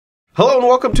Hello and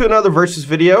welcome to another Versus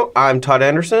video. I'm Todd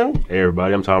Anderson. Hey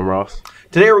everybody, I'm Tom Ross.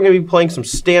 Today we're going to be playing some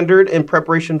Standard in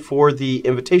preparation for the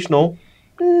Invitational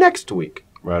next week.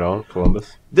 Right on,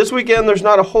 Columbus. This weekend there's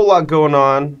not a whole lot going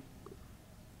on.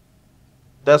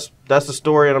 That's the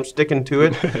story and I'm sticking to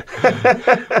it.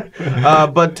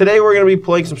 But today we're going to be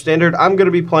playing some Standard. I'm going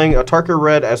to be playing a Tarka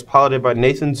Red as piloted by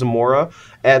Nathan Zamora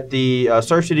at the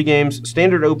StarCityGames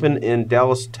Standard Open in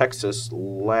Dallas, Texas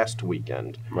last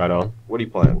weekend. Right on. What are you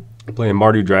playing? I'm playing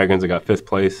Mardu Dragons. I got 5th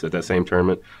place at that same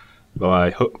tournament.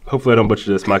 But hopefully I don't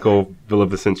butcher this. Michael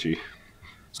Villavicenci.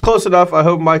 It's close enough. I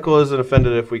hope Michael isn't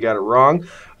offended if we got it wrong.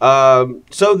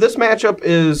 So this matchup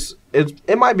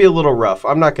it might be a little rough.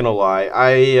 I'm not gonna lie.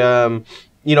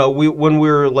 When we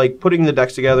were like putting the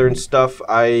decks together and stuff,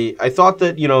 I thought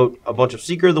that a bunch of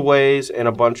Seeker of the Ways and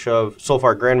a bunch of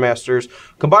Soulfire Grandmasters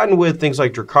combined with things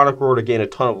like Draconic Roar to gain a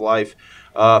ton of life,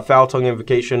 Foul Tongue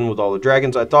Invocation with all the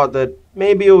dragons. I thought that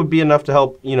maybe it would be enough to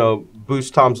help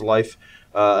boost Tom's life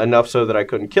enough so that I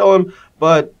couldn't kill him,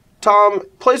 but Tom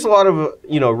plays a lot of,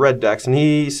 red decks, and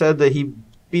he said that he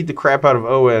beat the crap out of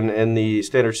Owen in the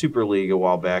Standard Super League a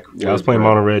while back. Yeah, I was playing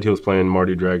Mono Red, he was playing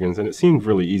Mardu Dragons, and it seemed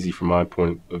really easy from my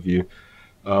point of view.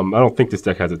 I don't think this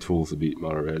deck has the tools to beat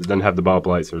Mono Red. It doesn't have the Bob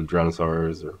Lights or the Drowning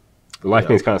Stars. The life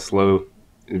gain's kind of slow.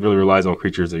 It really relies on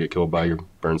creatures that get killed by your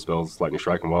burn spells, Lightning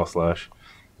Strike and Wild Slash.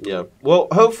 Yeah. Well,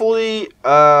 hopefully,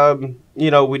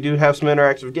 we do have some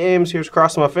interactive games. Here's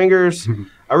crossing my fingers.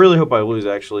 I really hope I lose,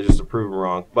 actually, just to prove them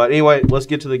wrong. But anyway, let's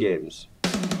get to the games.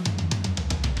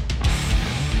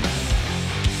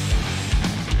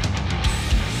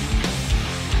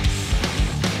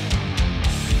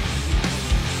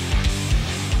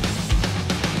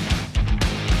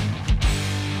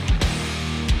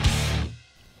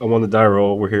 I won the die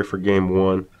roll. We're here for game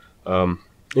 1.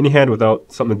 Any hand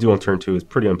without something to do on turn 2 is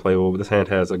pretty unplayable, but this hand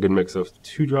has a good mix of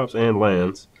 2-drops and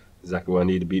lands. Exactly what I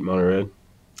need to beat Mono Red.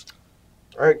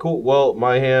 Alright, cool. Well,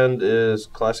 my hand is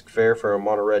Classic Fare for a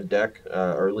Mono Red deck,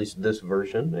 or at least this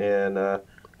version, and got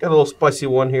a little spicy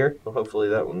one here. So hopefully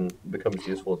that one becomes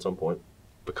useful at some point.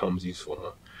 Becomes useful,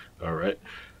 huh? Alright.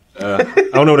 I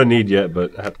don't know what I need yet,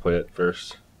 but I have to play it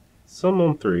first. Some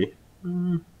on 3.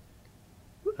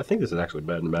 I think this is actually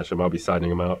bad in the matchup. I'll be siding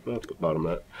him out. I'll put bottom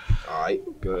that. Alright.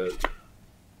 Go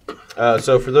ahead.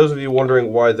 So for those of you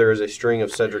wondering why there is a string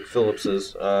of Cedric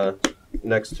Phillipses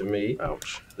next to me,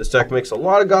 ouch. This deck makes a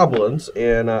lot of goblins,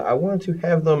 and I wanted to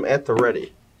have them at the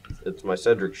ready. It's my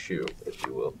Cedric shoe, if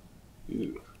you will.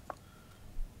 Ooh.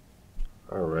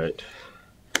 Alright.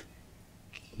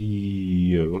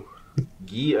 Gio.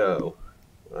 Gio.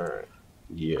 Alright.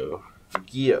 Gio.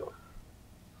 Gio.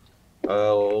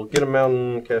 I'll get a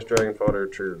mountain, cast Dragon Fodder,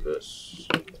 trigger this.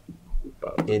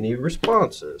 Any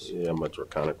responses? Yeah, I'm a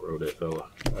Draconic Roar that fella.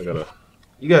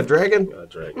 You got a dragon? Got a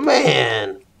dragon.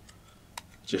 Man!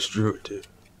 Just drew it too.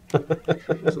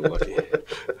 That's lucky.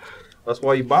 That's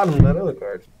why you bottomed that other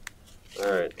card.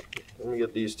 Alright. Let me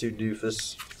get these two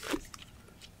doofus.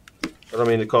 I don't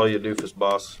mean to call you a doofus,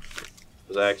 boss. It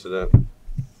was an accident.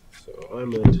 So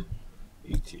I'm at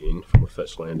 18 for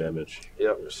fetch land damage.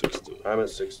 Yep. You're 16. I'm at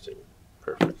 16.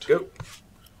 Perfect. Go.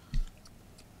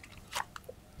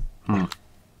 Well,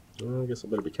 I guess I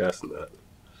better be casting that.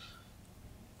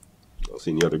 I don't see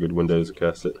any other good windows to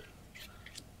cast it.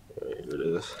 Alright, here it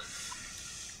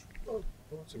is. Oh,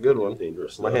 that's a good one.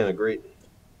 Dangerous. My hand agreed.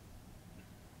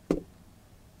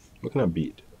 What can I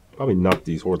beat? Probably not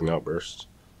these Hordeling Outbursts.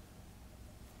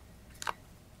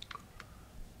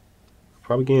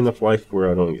 Probably gain enough life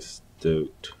where I don't get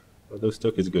stoked. Although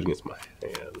Stoke is good against my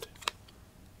hand.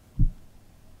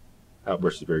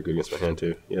 Outburst is very good against my hand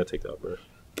too. Yeah, take the Outburst.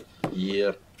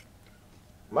 Yeah.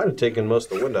 Might have taken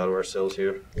most of the wind out of our sails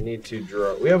here. We need to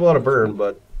draw. We have a lot of burn,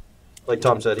 but like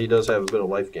Tom said, he does have a bit of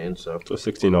life gain. So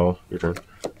 16 all. Your turn.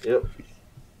 Yep.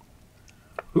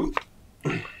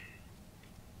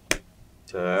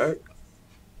 Attack.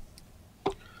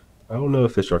 I don't know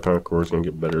if this Draconic Roar is going to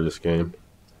get better this game.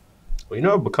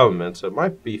 Well, I've become immense, so it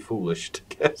might be foolish to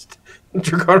cast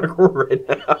Draconic Roar right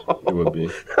now. It would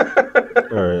be.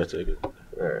 Alright, I take it.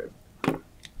 Alright.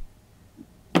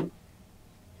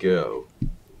 Go.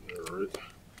 Alright.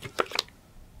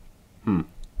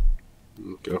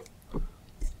 Go.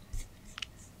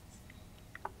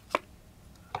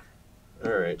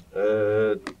 Alright.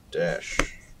 Dash.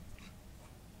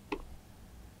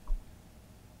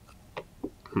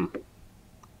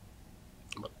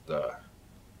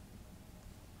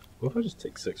 What if I just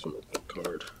take 6 from that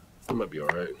card? That might be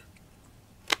alright.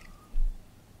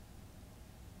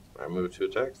 I move to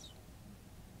attacks.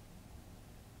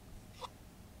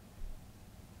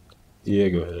 Yeah,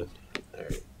 go ahead.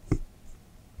 Alright.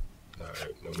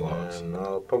 Alright, no blocks. And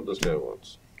I'll pump this guy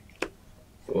once.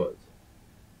 What?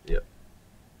 Yep.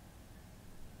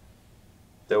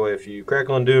 That way, if you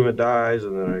crackle and doom, it dies,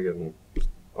 and then I can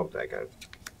pump that guy.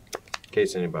 In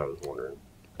case anybody was wondering.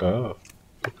 Oh,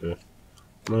 okay.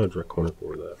 I'm gonna direct corner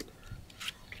for that.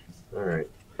 Alright.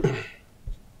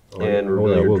 Oh, And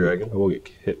reveal your dragon. I will get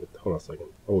hit with. Hold on a second.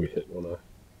 I will get hit, won't I?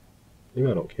 Maybe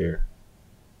I don't care.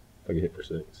 I get hit for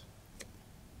 6.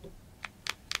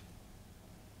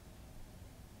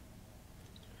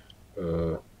 I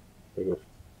go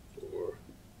 4.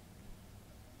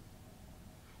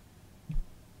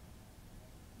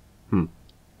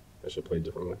 I should play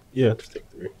differently. Yeah, just take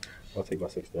 3. I'll take my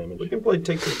 6 damage. We can play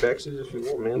take 3 backsies if you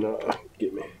want, man. No,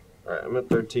 get me. Alright, I'm at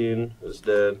 13. It's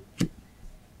dead.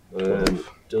 And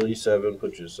till you 7,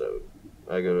 put you 7.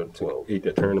 I go to 12. 8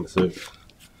 that turn, I'm 6. 6.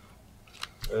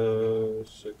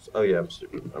 Oh, yeah, I'm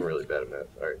stupid. I'm really bad at math.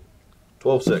 Alright.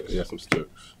 12-6. Yeah, some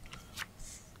sticks.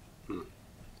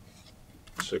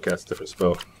 Should cast a different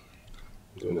spell.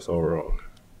 I'm doing this all wrong.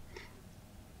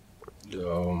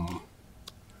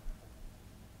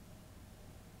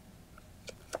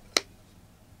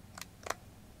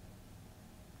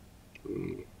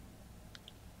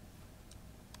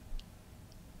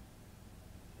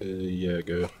 Yeah,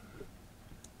 go.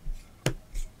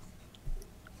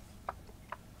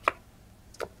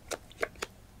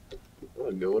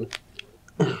 I'm going.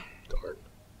 Darn.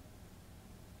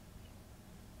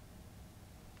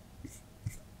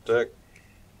 Attack.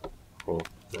 Cool.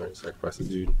 Alright, sacrifice the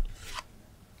dude.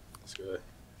 This guy.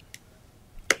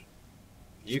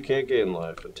 You can't gain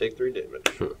life and take 3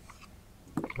 damage.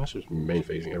 I should be main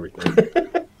phasing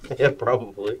everything. Yeah,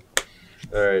 probably.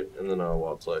 Alright, and then I'll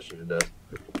wild slash you to death.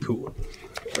 Cool.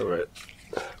 Alright.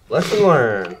 Lesson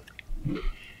learned.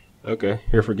 Okay,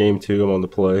 here for game 2. I'm on the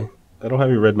play. I don't have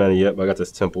any red mana yet, but I got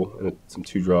this temple and some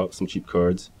 2-drops, some cheap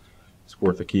cards. It's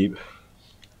worth a keep.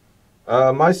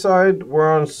 My side,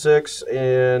 we're on 6,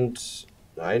 and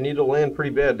I need to land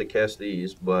pretty bad to cast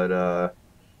these, but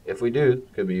if we do,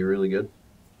 it could be really good.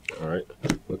 Alright,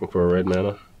 looking for a red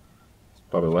mana. It's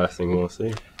probably the last thing we want to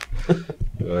see.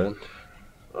 Go ahead.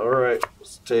 Alright,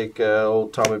 let's take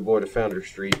old Tommy Boy to Founder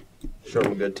Street. Show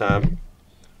him a good time.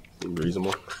 Seems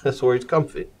reasonable. That's where he's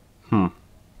comfy.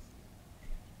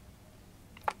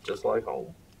 Just like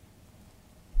home.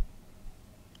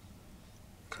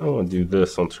 I want to do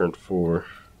this on turn 4.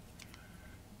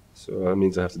 So that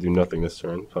means I have to do nothing this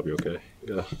turn. Probably okay.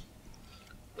 Yeah.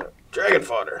 Dragon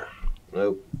fodder.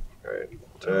 Nope. Alright,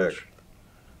 attack.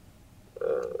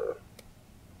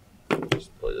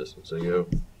 Just play this and say go.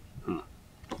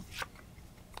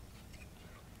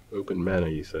 Open mana,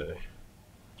 you say?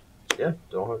 Yeah,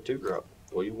 don't have 2-drop.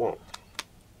 What do you want?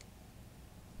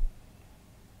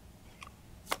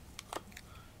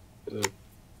 This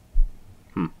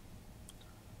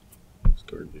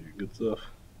card do good stuff.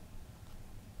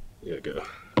 Yeah, go.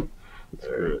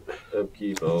 Screw it.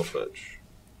 Upkeep, I'll fetch.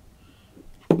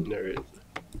 Alright.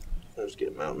 Let's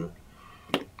get mountain.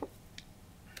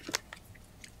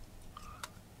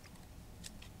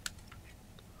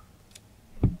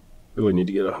 Really need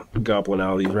to get a goblin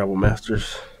out of these Rebel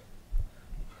Masters.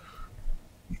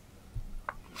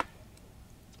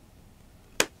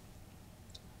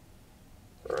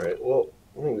 Alright, well,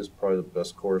 I think this is probably the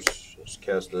best course. Just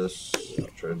cast this.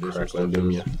 Try to do some stuff.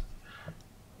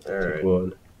 Alright.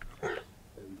 One.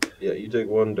 Yeah, you take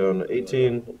 1 down to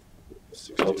 18.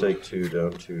 16. I'll take 2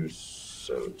 down to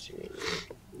 17.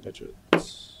 That's it.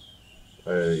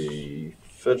 I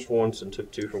fetched once and took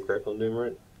 2 from Crackle and Doom,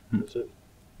 right? That's it?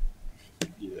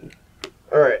 Yeah.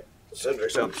 Alright,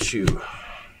 Cedric's out the shoe.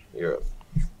 You're up.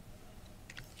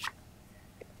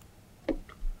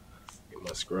 Get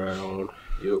my scry on.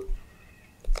 Yep.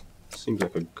 Seems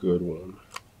like a good one.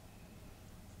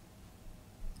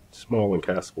 Small and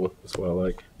castable. That's what I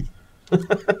like.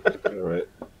 Alright.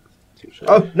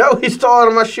 Oh, no, he's taller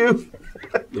than my shoe.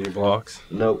 Any blocks?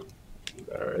 Nope.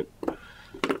 Alright.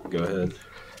 Go ahead.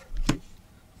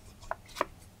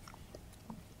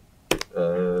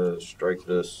 Strike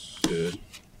this. Good.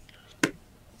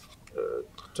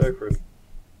 Attack for.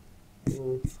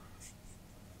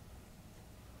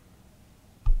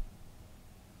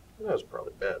 That was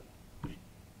probably bad.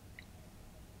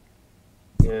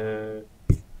 Yeah.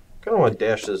 Kind of want to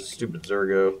dash this stupid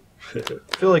Zergo.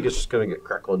 I feel like it's just going to get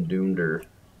Crackle and Doomed or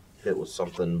hit with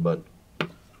something, but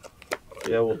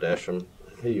yeah, we'll dash him.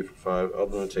 Hit you for 5. I'm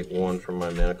going to take 1 from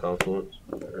my mana confluence.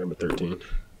 I'm at 13.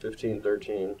 15,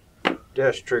 13.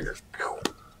 Dash trigger.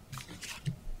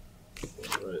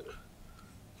 Alright.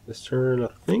 This turn, I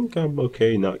think I'm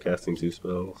okay not casting 2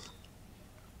 spells.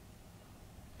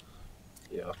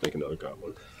 Yeah, I'll make another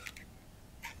goblin.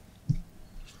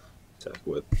 Attack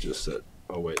with just set.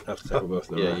 Oh wait, I have to tackle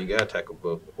both now. Yeah, you gotta tackle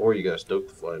both, or you gotta stoke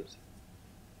the flames.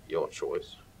 Your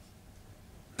choice.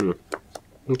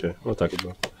 Okay, I'll tackle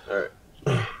both. All right,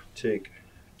 take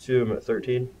 2. I'm at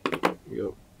 13. There we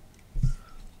go.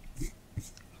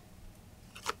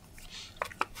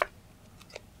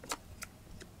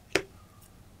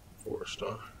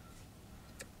 Star.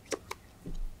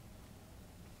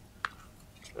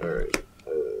 All right.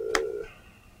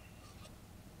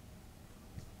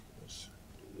 Let's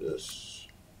do this.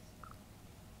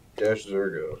 Dash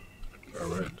Zergo. All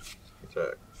right.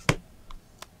 Attack.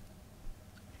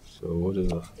 So what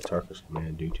does a Tarkus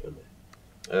command do to me?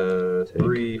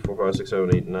 3, 4, 5, 6,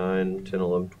 7, 8, 9, 10,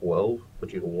 11, 12.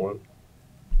 Put you to 1.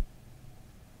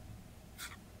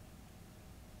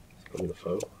 Put me the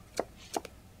foe.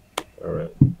 All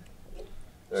right.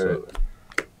 All right.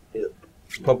 Yep.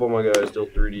 Pump on my guys, deal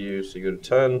 3 to you, so you go to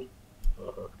 10.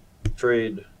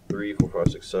 Trade 3, 4,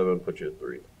 5, 6, 7. Put you at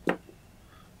 3.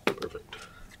 Perfect.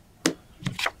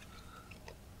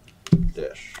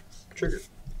 Dash. Trigger.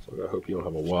 So I hope you don't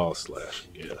have a wild slash,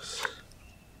 I guess.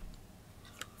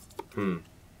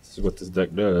 This is what this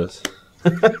deck does.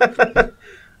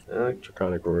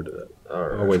 Draconic Roar to that. All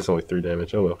right. Oh wait, it's only 3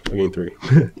 damage. Oh well, I gained 3.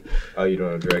 Oh, you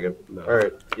don't have dragon? No. All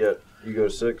right. Yeah, you go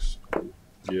 6.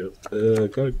 Yeah.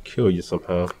 Gotta kill you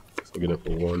somehow. So I'll get in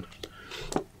for 1.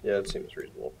 Yeah, it seems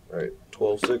reasonable. All right.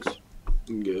 12, 6.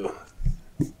 Go.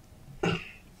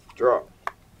 Draw.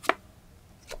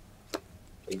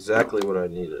 Exactly what I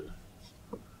needed.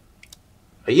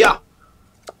 Yeah.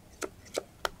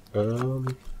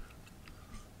 Okay.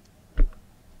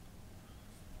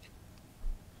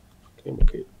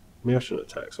 Maybe I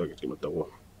shouldn't attack so I can get my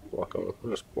double block on. I'm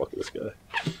just blocking this guy.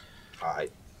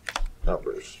 Alright.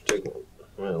 Outburst. Take 1.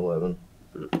 I'm at 11.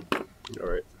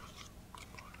 Alright.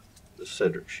 The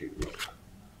Cedric shoot.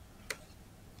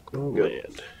 Come on, Good.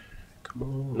 land. Come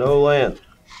on. No land.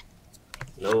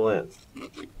 No land.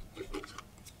 Did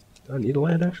I need a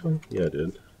land actually? Yeah, I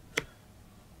did.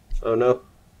 Oh no.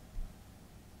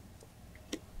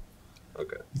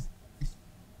 Okay.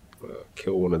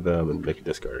 Kill one of them and make a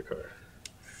discard a card.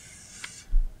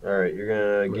 Alright, you're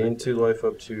gonna gain 2 life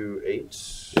up to 8.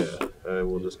 Yeah. I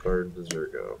will discard the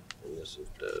Zergo. And this is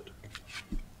dead.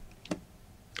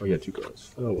 Oh yeah, 2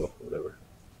 cards. Oh well, whatever.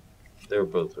 They were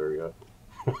both Zergo.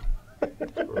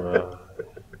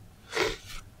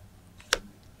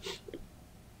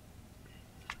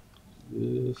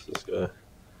 This guy.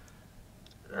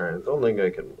 Alright, I don't think I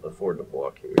can afford to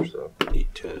block here, so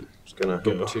 8, 10. just gonna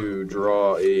hope to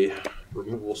draw a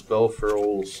removal spell for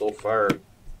old Soulfire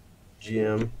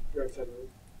GM.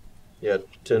 Yeah,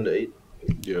 10 to 8.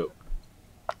 Yep.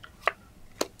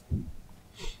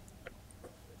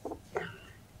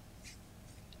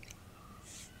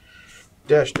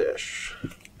 Dash dash.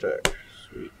 Attack.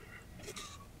 Sweet.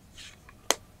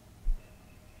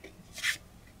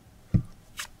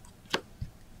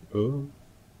 Oh.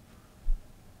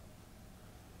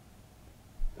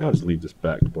 I'll just leave this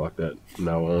back to block that from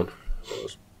now on. I'll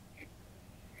just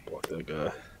block that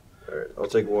guy. Alright, I'll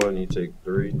take 1, you take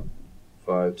 3.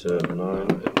 5, 10,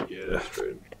 9. Yeah. That's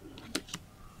trade.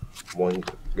 1,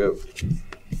 go.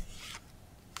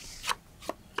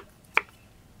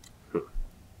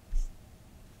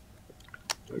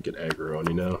 I'll get aggro on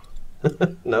you now.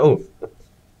 No.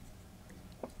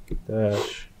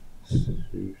 Dash.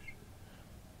 You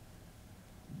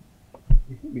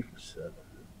hit me for 7.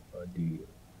 I do.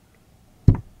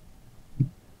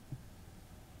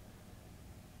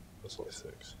 That's only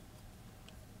 6.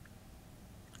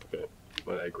 Okay,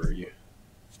 but I aggro you.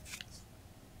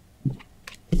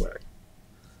 Whack.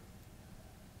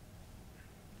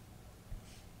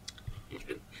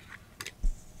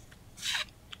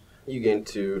 You gain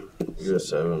 2. You go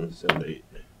 7. 7, 8.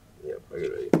 Yep, I go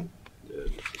 8.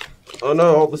 Dead. Oh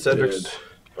no, all the Cedrics. Dead.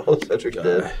 All the Cedrics Die.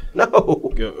 dead.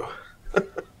 No! Go.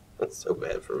 That's so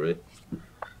bad for me.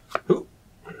 Who?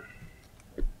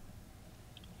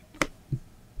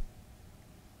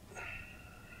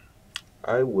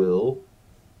 I will.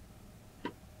 I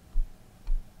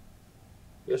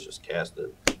guess just cast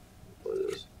it. What it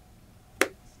is.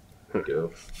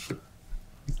 Go.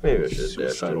 Maybe I should dash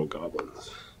Suicidal it.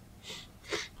 goblins.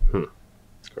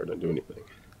 This card doesn't do anything.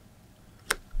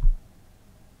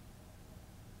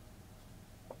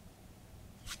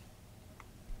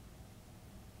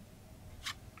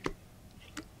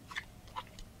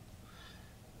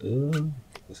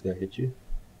 This guy hit you.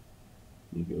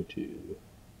 You go to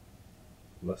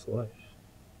less life.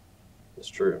 It's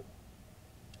true.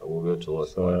 I will go to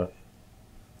less life.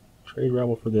 Trade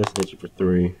Rabble for this, hit you for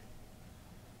 3.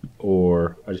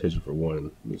 Or I just hit you for 1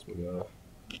 and lose my guy.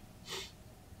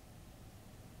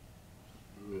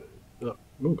 Oh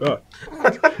God.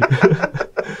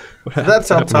 That's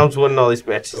how Tom's winning all these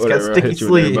matches. He's got sticky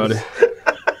sleeves.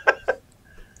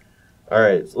 All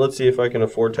right, so let's see if I can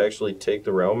afford to actually take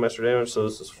the Realm Master damage. So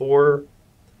this is 4.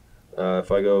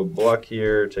 If I go block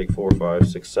here, take 4, 5,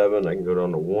 6, 7, I can go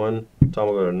down to 1. Tom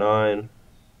will go to 9.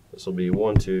 This will be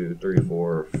 1, 2, 3,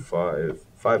 4, 5.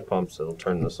 5 pumps that'll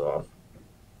turn this off.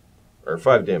 Or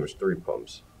 5 damage, 3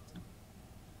 pumps.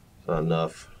 It's not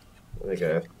enough. I think I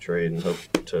have to trade and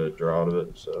hope to draw out of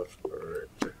it. So, alright.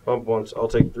 Pump once. I'll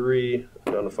take 3,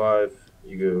 down to 5.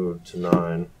 You go to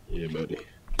 9. Yeah, buddy.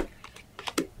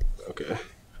 Okay,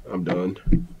 I'm done.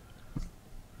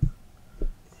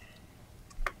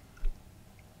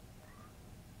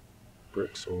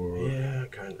 Bricks or... Yeah,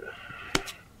 kind of.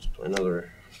 Let's play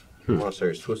another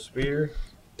Monastery's Twist Spear.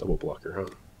 Double blocker,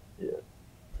 huh? Yeah,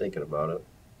 thinking about it.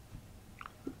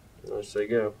 Let's say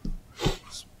go.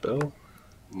 Spell?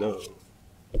 No.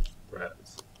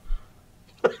 Rats.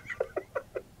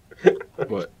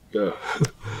 What? Go.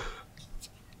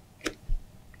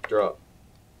 Drop.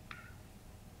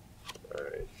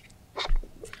 Alright.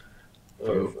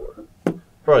 Oh.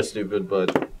 Probably stupid,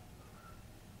 but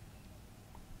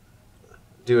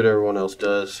do what everyone else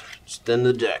does. Just end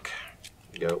the deck.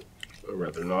 Go. I'd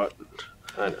rather not.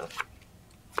 I know.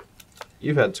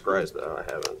 You've had scries though, I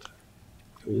haven't.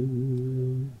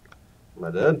 Ooh. Am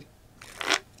I dead?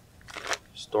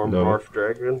 Storm Barf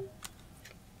Dragon.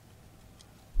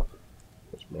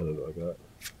 Which mana do I got?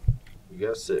 You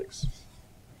got 6.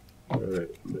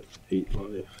 Alright, 8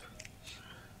 life.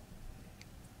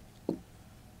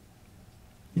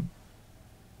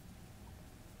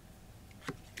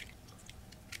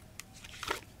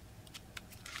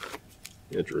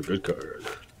 Yeah, drew a good card.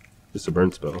 Just a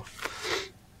burn spell.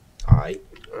 Alright.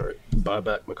 Buy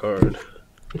back my card.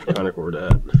 Iconic word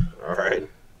at. Alright.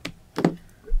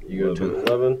 You go to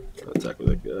 11. Attack with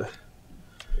that guy.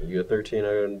 You go 13, I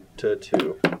go to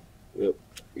 2. Yep.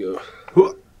 Go.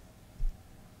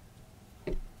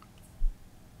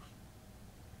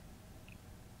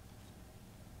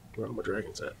 Where are my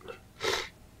dragons at?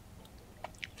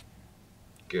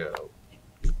 Go.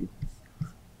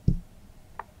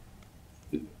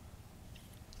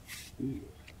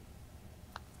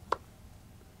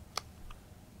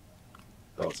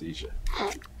 Oh, it's easy.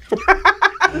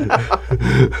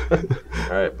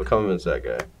 Alright, become an insect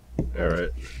guy.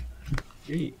 Alright.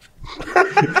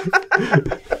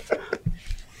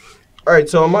 Alright,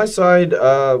 so on my side,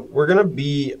 we're going to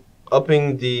be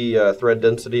upping the thread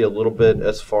density a little bit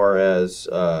as far as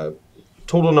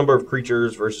total number of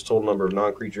creatures versus total number of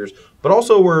non-creatures. But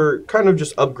also we're kind of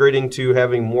just upgrading to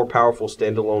having more powerful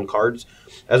standalone cards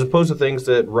as opposed to things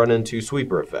that run into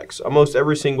sweeper effects. Almost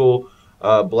every single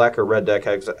black or red deck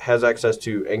has access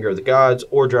to Anger of the Gods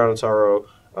or Drown in Sorrow,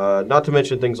 not to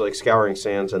mention things like Scouring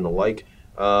Sands and the like.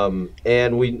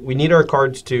 And we need our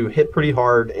cards to hit pretty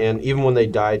hard, and even when they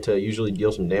die, to usually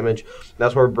deal some damage.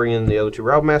 That's why we're bringing in the other 2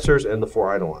 Route Masters and the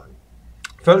 4 Eidolon.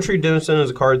 Foundry Denizen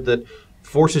is a card that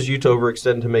forces you to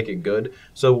overextend to make it good.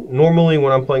 So normally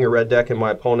when I'm playing a red deck and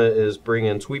my opponent is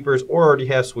bringing in sweepers or already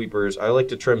has sweepers, I like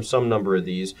to trim some number of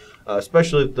these,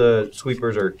 especially if the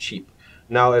sweepers are cheap.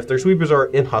 Now, if their sweepers are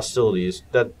in hostilities,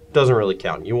 that doesn't really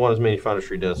count. You want as many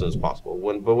Foundry Denizen as possible.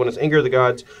 But when it's Anger of the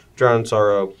Gods, Drown in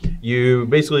Sorrow, you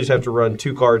basically just have to run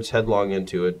 2 cards headlong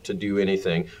into it to do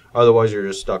anything. Otherwise, you're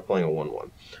just stuck playing a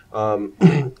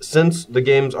 1/1. Since the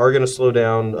games are going to slow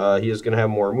down, he is going to have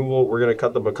more removal. We're going to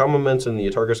cut the Become Immense in the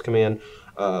Atargus command.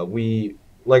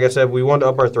 Like I said, we want to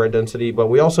up our threat density, but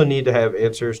we also need to have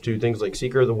answers to things like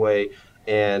Seeker of the Way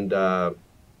and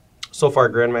so far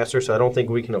Grandmaster, so I don't think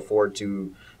we can afford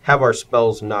to have our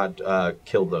spells not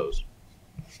kill those.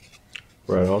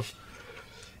 Right on.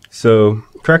 So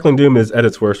Crackling Doom is at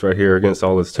its worst right here against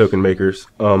all its token makers.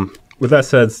 With that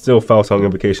said, still Foul Tongue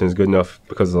Invocation is good enough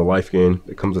because of the life gain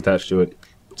that comes attached to it.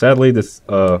 Sadly, this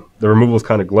the removal is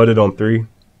kind of glutted on 3,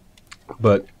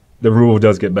 but the removal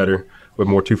does get better with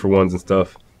more 2-for-1s and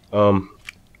stuff. I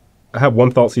have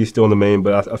 1 Thoughtseize still in the main,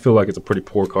 but I feel like it's a pretty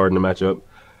poor card in the matchup.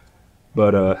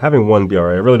 But having 1 be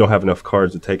alright. I really don't have enough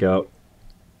cards to take out.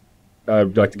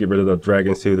 I'd like to get rid of the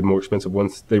dragons too, the more expensive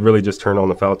ones. They really just turn on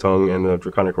the Foul Tongue and the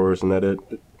Draconic Horrors, and the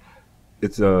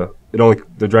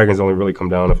dragons only really come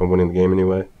down if I'm winning the game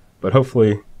anyway. But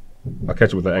hopefully I'll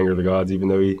catch it with the Anger of the Gods, even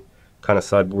though he kind of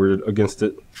sideboarded against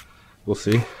it. We'll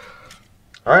see.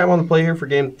 Alright, I'm on the play here for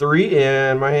game 3,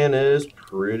 and my hand is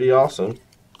pretty awesome.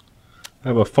 I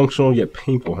have a functional yet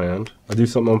painful hand. I do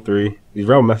something on 3. These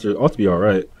Realm Masters ought to be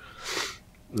alright.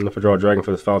 And if I draw a dragon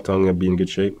for this Foul Tongue, I'd be in good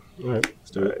shape. Alright,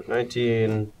 let's do it.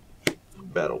 19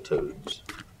 Battletoads.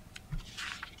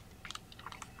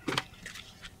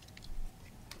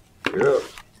 You're up.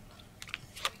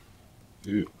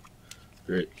 Ooh.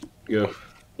 Great. Go.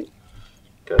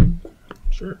 Okay.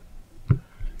 Sure.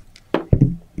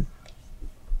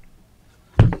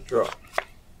 Draw.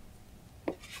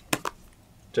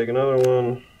 Take another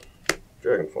one.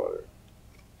 Dragon Fodder.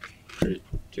 Great.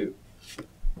 2.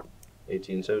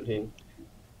 18, 17.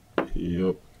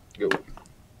 Yep. Go.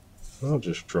 I'll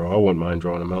just draw. I wouldn't mind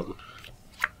drawing a mountain.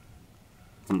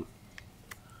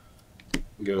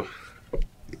 Go.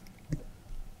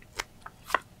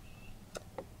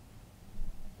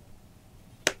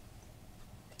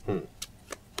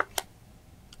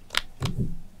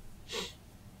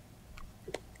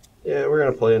 Yeah, we're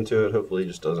going to play into it. Hopefully he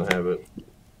just doesn't have it.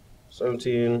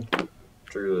 17.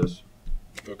 Trigger this.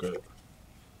 Okay.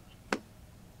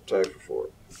 Attack for 4.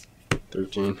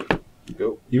 13.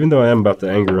 Go. Even though I am about to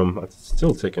anger him, I'm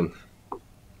still taking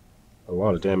a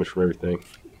lot of damage from everything.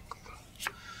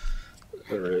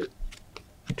 Alright.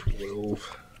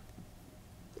 12.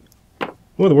 One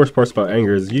of the worst parts about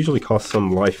anger is it usually costs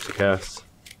some life to cast.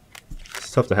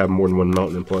 It's tough to have more than one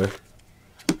mountain in play.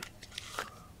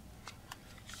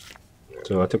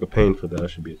 So I took a pain for that. I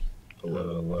should be at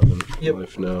 11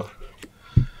 life now.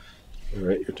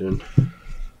 Alright, your turn.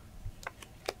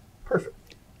 Perfect.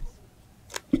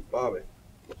 Bobby.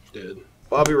 Dead.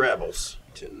 Bobby Rabbles.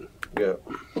 10. Go.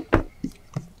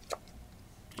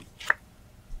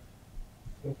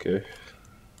 Okay.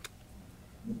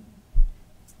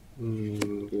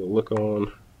 Get a look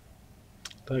on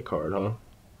that card, huh?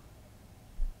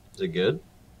 Is it good?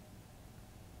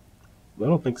 I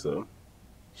don't think so.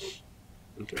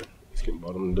 Okay, let's get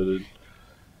bottom did it.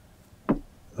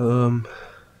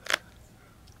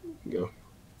 Go.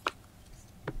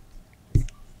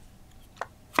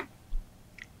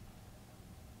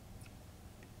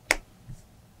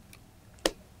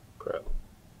 Crap.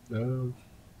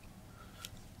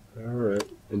 Alright,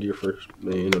 into your first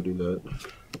main, I'll do that.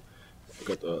 I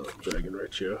got the dragon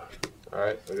right here.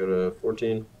 Alright, I go to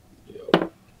 14.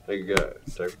 Yep. Take a guy.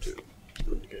 Attack for 2.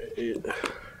 Okay, 8.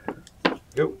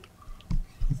 Go.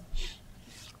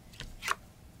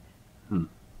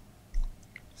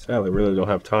 Sadly, I really don't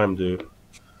have time to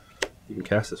even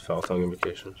cast this Foul Tongue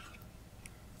Invocation.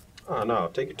 Oh, no.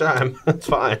 Take your time. That's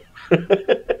fine.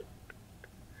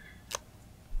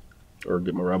 Or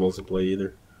get my Rebels to play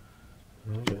either.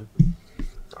 Okay.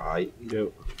 Alright.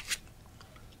 Go.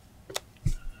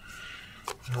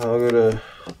 I'll go to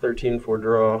 13 for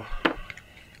draw.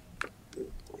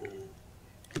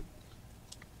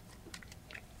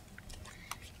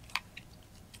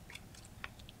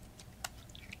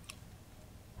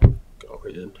 Go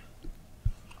ahead.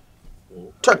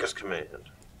 Tuckus Command.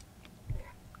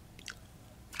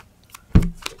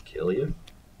 Kill you?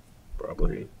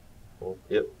 Probably. Well,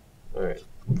 yep. Alright.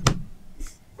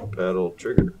 Battle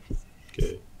trigger.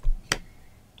 Okay.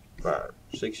 5.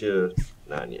 6 you.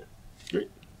 9 you. Great.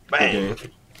 Bang! Okay.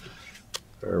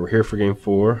 Alright, we're here for game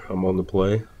 4. I'm on the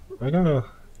play. I got a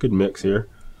good mix here.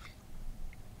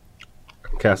 I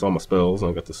can cast all my spells.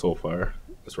 I got the Soulfire.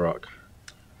 Let's rock.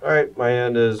 Alright, my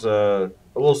hand is a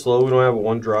little slow. We don't have a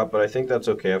 1-drop, but I think that's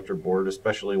okay after board,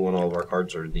 especially when all of our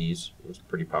cards are these. It's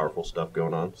pretty powerful stuff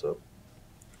going on, so.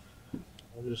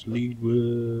 I'll just lead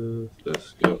with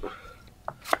this. Go.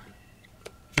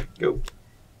 Go.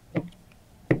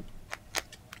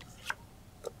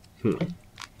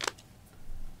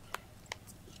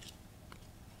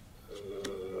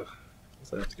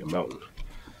 So I have to get a mountain.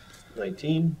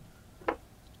 19.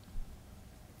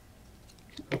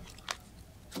 I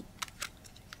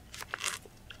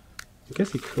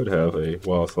guess he could have a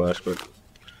Wild Slash, but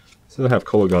since I have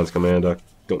Kolagon's command, I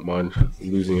don't mind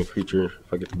losing a creature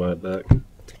if I get to buy it back.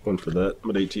 Take 1 for that.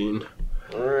 I'm at 18.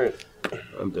 Alright.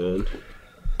 I'm done.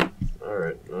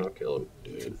 Alright, I'll kill him.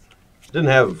 Dude. Didn't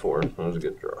have it before. That was a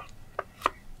good draw.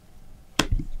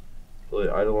 Play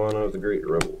Eidolon of the Great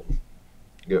Rebel.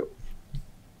 Go.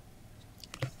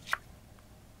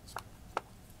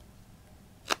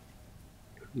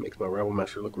 Makes my Rebel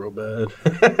Master look real bad.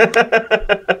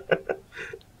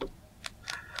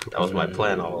 That was my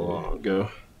plan all along. Go.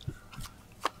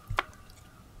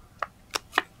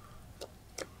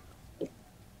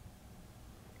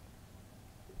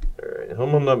 Alright,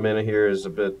 Home Nut mana here is a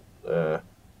bit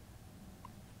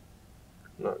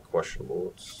not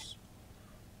questionable.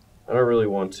 I don't really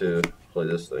want to play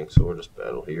this thing, so we'll just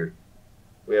battle here.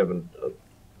 We have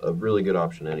a really good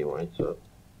option anyway, so.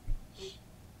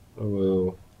 I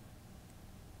will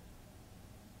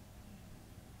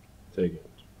take it.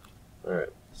 Alright,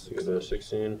 let's go to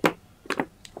 16.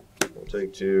 We'll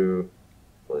take 2.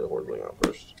 Play the Hordling out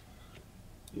first.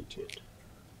 18.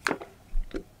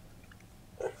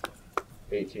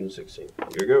 18, 16. Here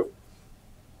we go.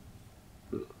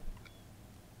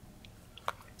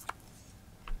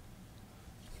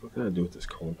 What can I do with this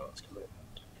Coldon's command?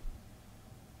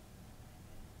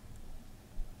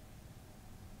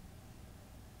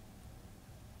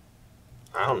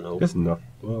 I don't know. I guess not.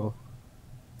 Well,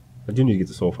 I do need to get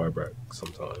the Soulfire back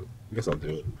sometime. I guess I'll do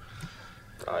it.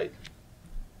 I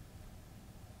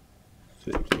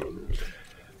 15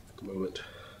 at the moment.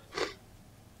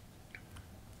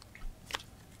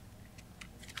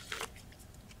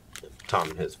 Tom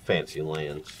and his fancy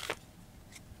lands.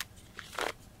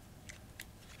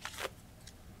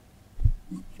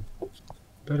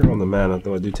 Better on the mana,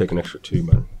 though I do take an extra 2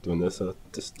 by doing this.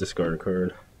 Discard a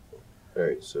card.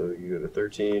 Alright, so you go to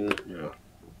 13. Yeah.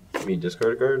 You mean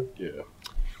discard a card? Yeah.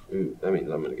 Ooh, that means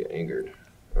I'm going to get angered.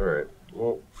 Alright,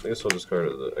 well, I guess I'll discard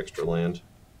the extra land.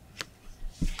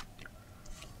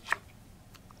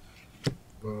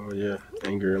 Oh, yeah.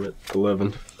 Anger, I'm at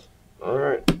 11.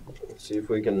 Alright, let's see if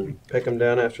we can pick him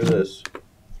down after this.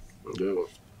 Go.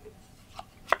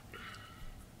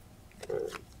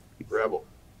 Alright. Rebel.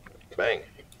 Bang.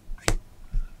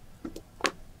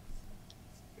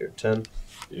 Here, 10.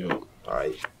 Yeah.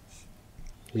 Alright.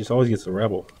 He just always gets a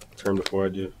rebel. Turn before I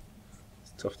do.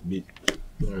 It's tough to beat.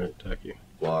 Alright, attack you.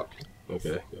 Block.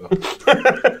 Okay, go.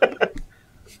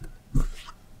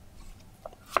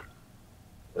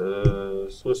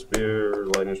 Swiss Spear,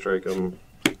 Lightning Strike him.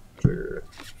 Trigger.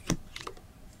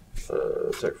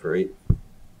 Attack for 8.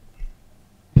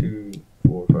 2,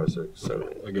 4, 5, 6, 7,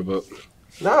 8. I give up.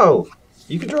 No!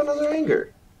 You can draw another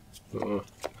anger.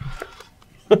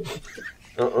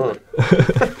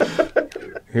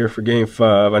 Here for game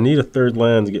 5. I need a 3rd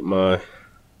land to get my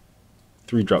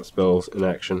 3-drop spells in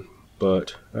action,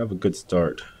 but I have a good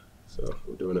start, so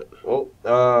we're doing it. Well,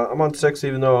 I'm on 6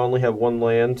 even though I only have 1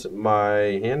 land.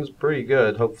 My hand is pretty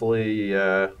good. Hopefully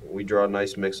we draw a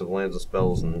nice mix of lands and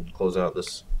spells and close out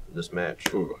this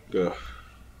match. Ooh, go.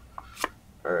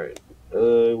 Alright.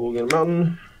 We'll get a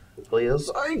mountain. We'll play a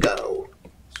Zygo.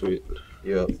 Sweet.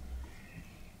 Yep.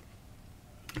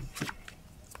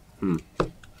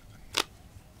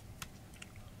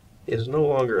 He is no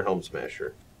longer a Helm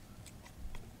Smasher,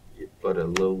 but a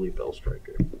lowly Bell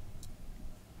Striker.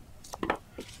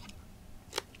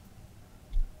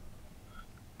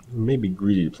 Maybe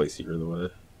greedy to play Seeker of the Way.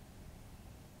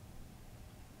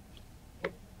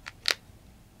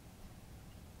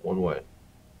 One way.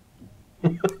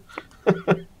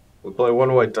 We play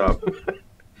one way top.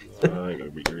 I ain't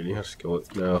gonna be greedy. I'll just kill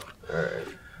it now. Alright.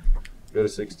 Go to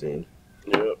 16.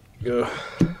 Yep. Go.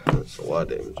 That's a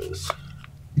lot of damages.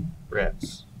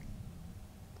 Rats.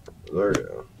 There we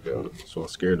go. Go. So I'm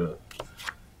scared of.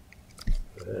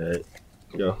 Alright.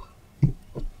 Go.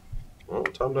 Well,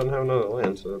 Tom doesn't have another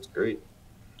land, so that's great.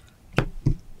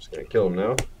 Just gonna kill him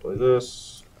now. Play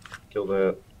this. Kill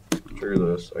that. Trigger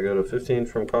this. I go to 15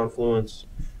 from Confluence.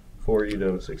 40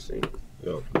 down to 16.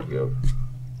 Go. Go.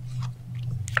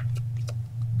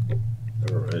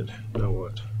 Alright. Now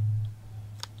what?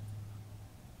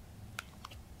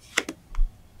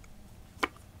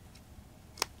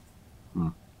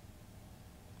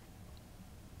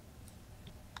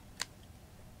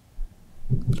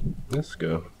 Let's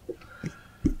go.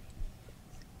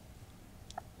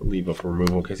 Leave up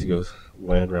removal in case he goes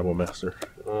land Rebel Master.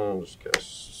 Just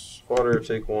cast Water,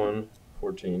 take 1,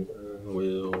 14.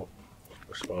 We'll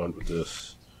respond with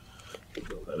this.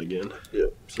 Build that again.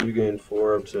 Yep. So you gain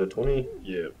 4 up to 20.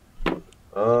 Yep.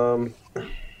 I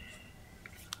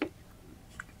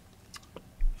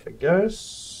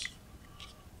guess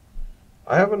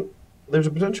I haven't. There's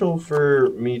a potential for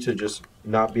me to just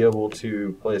not be able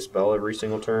to play a spell every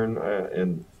single turn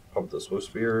and pump the Swift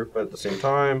Spear, but at the same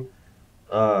time,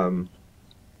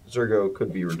 Zergo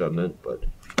could be redundant. But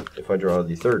if I draw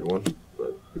the 3rd one,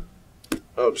 but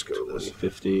I'll just go with this.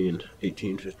 15,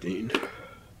 18, 15.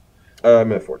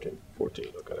 I'm at 14. 14,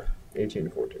 okay. 18 to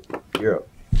 14. You're up.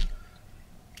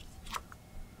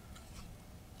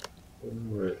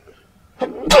 Alright.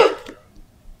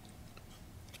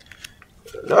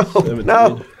 No, 17.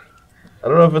 no. I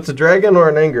don't know if it's a dragon or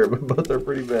an anger, but both are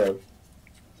pretty bad.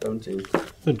 17.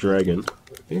 The dragon.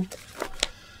 Okay.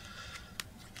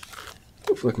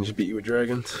 Hopefully I can just beat you with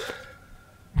dragons.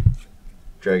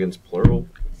 Dragons plural.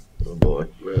 Oh boy.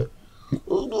 Right.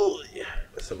 Oh boy.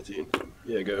 17.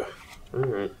 Yeah, go.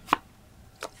 Alright.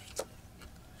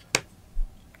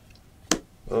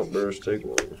 Oh, bears take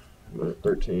 1. I'm at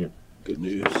 13. Good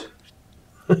news.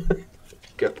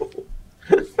 Go.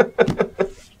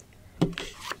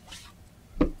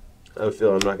 I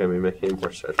feel I'm not going to be making any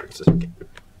more strategies this game.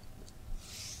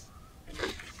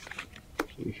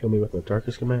 Can you kill me with my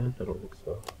darkest command? I don't think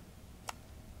so.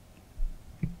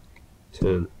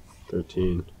 10,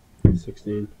 13,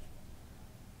 16.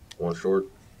 1 short.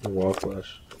 Wall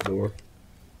flash. More.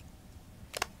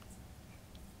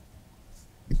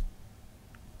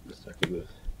 this.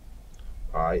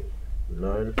 All right.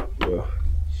 9. Yeah.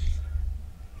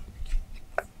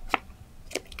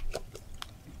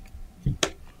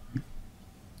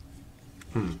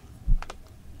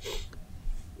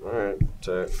 All right.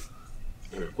 So,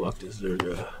 Block this. There we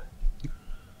go.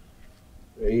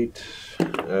 8.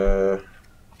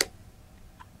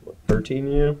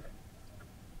 13 you?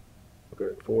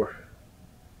 Okay, 4.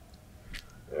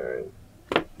 All right.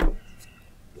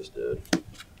 Just did.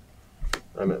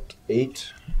 I'm at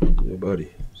 8. Yeah,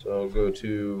 buddy. So I'll go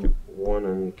to 1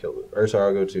 and kill it. Or sorry,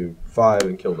 I'll go to 5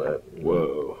 and kill that.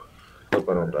 Whoa. Hope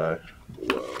I don't die.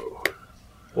 Whoa.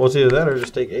 Well, it's either that or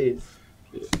just take 8.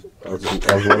 Yeah. I was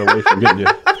 1 away from getting you.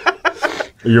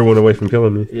 You're 1 away from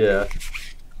killing me. Yeah.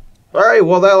 All right.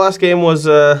 Well, that last game was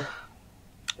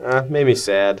made me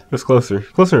sad. It's closer.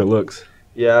 Closer than it looks.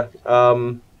 Yeah.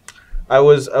 I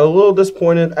was a little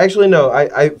disappointed. Actually, no.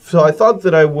 So I thought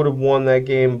that I would have won that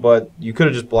game, but you could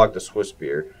have just blocked the Swiss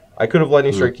Spear. I could have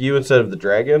lightning strike you instead of the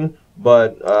dragon,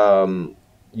 but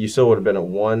you still would have been at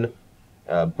 1.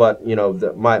 But you know,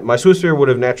 my Swiss Spear would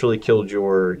have naturally killed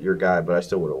your guy, but I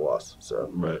still would have lost. So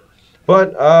Right.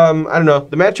 But I don't know.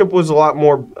 The matchup was a lot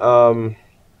more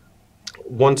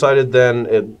one-sided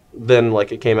than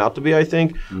like it came out to be. I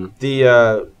think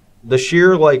the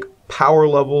sheer like power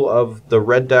level of the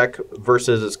red deck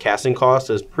versus its casting cost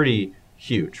is pretty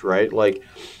huge, right? Like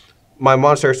my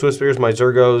Monster Swiss Spears, my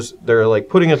Zergos, they're like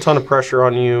putting a ton of pressure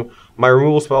on you. My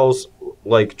removal spells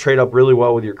like trade up really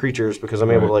well with your creatures because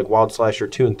I'm able to like Wild Slash your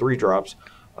 2 and 3 drops.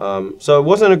 So it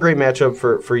wasn't a great matchup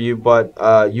for you,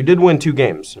 but you did win 2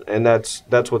 games, and that's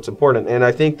what's important. And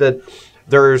I think that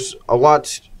there's a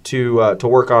lot to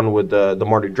work on with the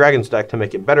Mardu Dragons deck to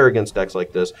make it better against decks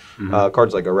like this.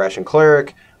 Cards like a Ration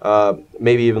Cleric,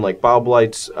 maybe even like Bile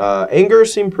Blights. Anger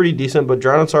seemed pretty decent, but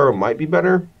Drown and Sorrow might be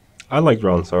better. I like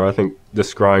Drown and Sorrow. I think the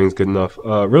scrying is good enough.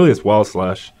 Really, it's Wild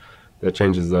Slash that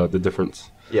changes the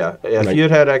difference. Yeah, if you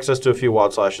had access to a few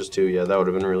Wild Slashes too, yeah, that would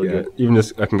have been really good. Even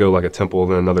just, I can go like a Temple,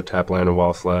 then another tap land and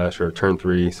Wild Slash, or turn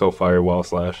 3, Soulfire, Wild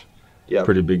Slash. Yeah.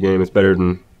 Pretty big game. It's better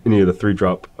than any of the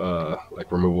 3-drop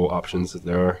like removal options that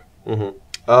there are.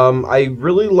 I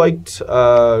really liked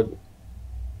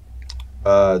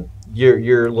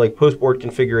your like post-board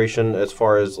configuration as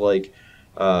far as like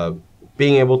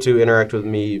being able to interact with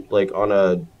me like on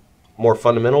a more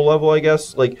fundamental level, I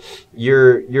guess. Like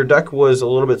your deck was a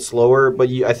little bit slower, but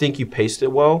I think you paced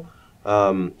it well.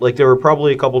 Like there were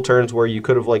probably a couple turns where you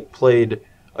could have like played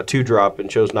a 2-drop and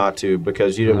chose not to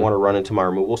because you didn't want to run into my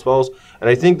removal spells. And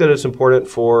I think that it's important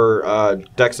for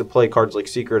decks that play cards like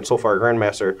Seeker and Soulfire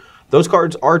Grandmaster. Those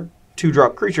cards are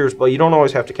 2-drop creatures, but you don't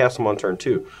always have to cast them on turn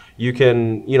 2. You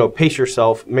can, pace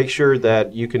yourself, make sure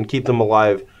that you can keep them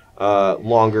alive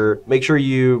longer, make sure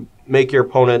you make your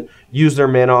opponent use their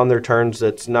mana on their turns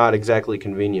that's not exactly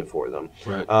convenient for them.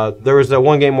 Right. There was that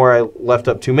one game where I left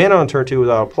up 2 mana on turn 2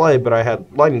 without a play, but I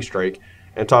had Lightning Strike,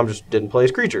 and Tom just didn't play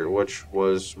his creature, which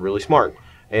was really smart.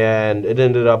 And it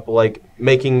ended up like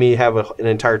making me have an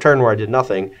entire turn where I did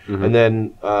nothing. And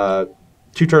then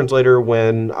 2 turns later,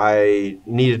 when I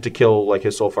needed to kill like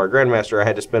his Soulfire Grandmaster, I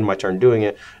had to spend my turn doing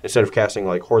it instead of casting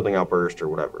like Hordeling Outburst or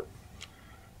whatever.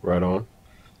 Right on.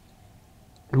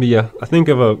 But yeah, I think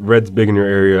if a red's big in your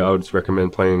area, I would just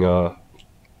recommend playing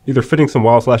either fitting some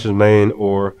Wild Slashes main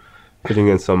or fitting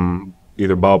in some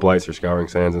either Bile Blights or Scouring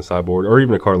Sands in sideboard, or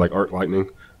even a card like Arc Lightning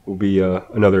will be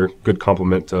another good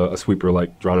complement to a sweeper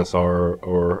like Drownasar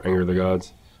or Anger of the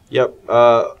Gods. Yep.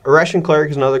 Ration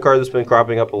Cleric is another card that's been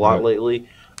cropping up a lot lately.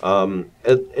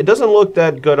 It doesn't look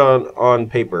that good on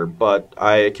paper, but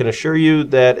I can assure you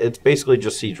that it's basically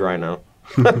just Siege Rhino.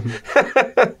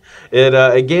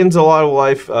 It gains a lot of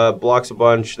life, blocks a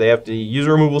bunch. They have to use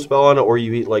a removal spell on it, or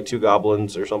you eat like 2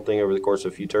 goblins or something over the course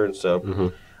of a few turns.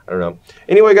 So I don't know.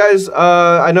 Anyway, guys,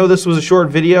 I know this was a short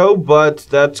video, but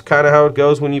that's kind of how it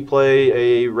goes when you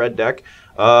play a red deck.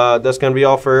 That's going to be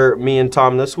all for me and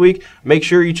Tom this week. Make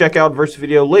sure you check out Versus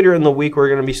Video later in the week. We're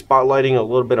going to be spotlighting a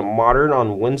little bit of Modern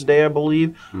on Wednesday, I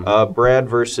believe. Brad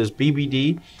versus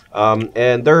BBD.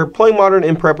 And they're playing Modern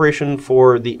in preparation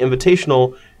for the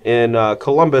Invitational in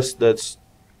Columbus that's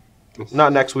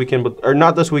not next weekend, or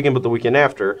not this weekend, but the weekend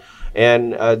after.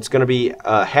 And it's going to be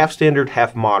half Standard,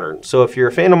 half Modern. So if you're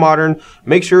a fan of Modern,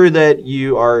 make sure that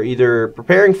you are either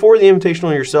preparing for the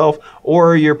Invitational yourself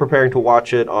or you're preparing to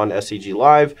watch it on SCG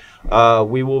Live.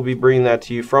 We will be bringing that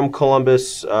to you from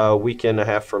Columbus a week and a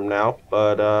half from now.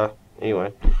 But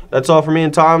anyway, that's all for me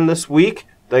and Tom this week.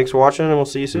 Thanks for watching, and we'll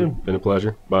see you soon. Been a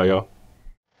pleasure. Bye, y'all.